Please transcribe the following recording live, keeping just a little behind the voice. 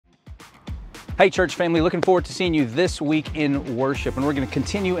Hey church family, looking forward to seeing you this week in worship, and we're going to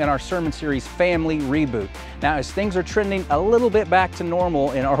continue in our sermon series, Family Reboot. Now, as things are trending a little bit back to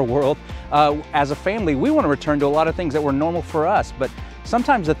normal in our world, as a family, we want to return to a lot of things that were normal for us, but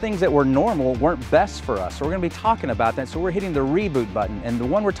sometimes the things that were normal weren't best for us. So we're going to be talking about that. So we're hitting the reboot button, and the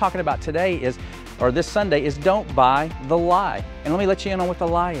one we're talking about today is, or this Sunday, is don't buy the lie. And let me let you in on what the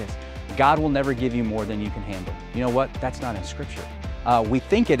lie is. God will never give you more than you can handle. You know what? That's not in Scripture. We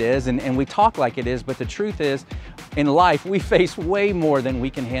think it is, and we talk like it is, but the truth is, in life, we face way more than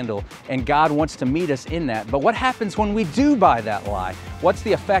we can handle, and God wants to meet us in that. But what happens when we do buy that lie? What's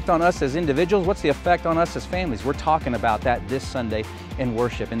the effect on us as individuals? What's the effect on us as families? We're talking about that this Sunday in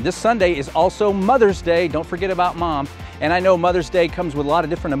worship. And this Sunday is also Mother's Day. Don't forget about Mom. And I know Mother's Day comes with a lot of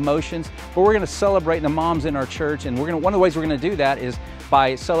different emotions, but we're going to celebrate the moms in our church, and one of the ways we're going to do that is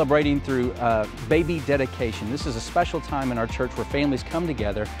by celebrating through baby dedication. This is a special time in our church where families come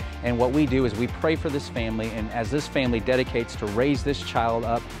together, and what we do is we pray for this family, and as this family dedicates to raise this child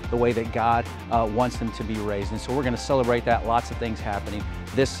up the way that God wants them to be raised. And so we're going to celebrate that. Lots of things happening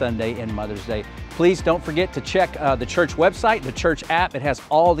this Sunday and Mother's Day. Please don't forget to check the church website, the church app. It has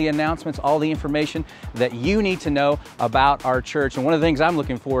all the announcements, all the information that you need to know about our church. And one of the things I'm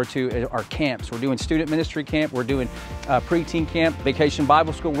looking forward to are camps. We're doing student ministry camp, we're doing preteen camp, vacation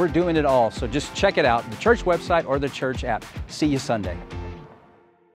Bible school. We're doing it all. So just check it out, the church website or the church app. See you Sunday.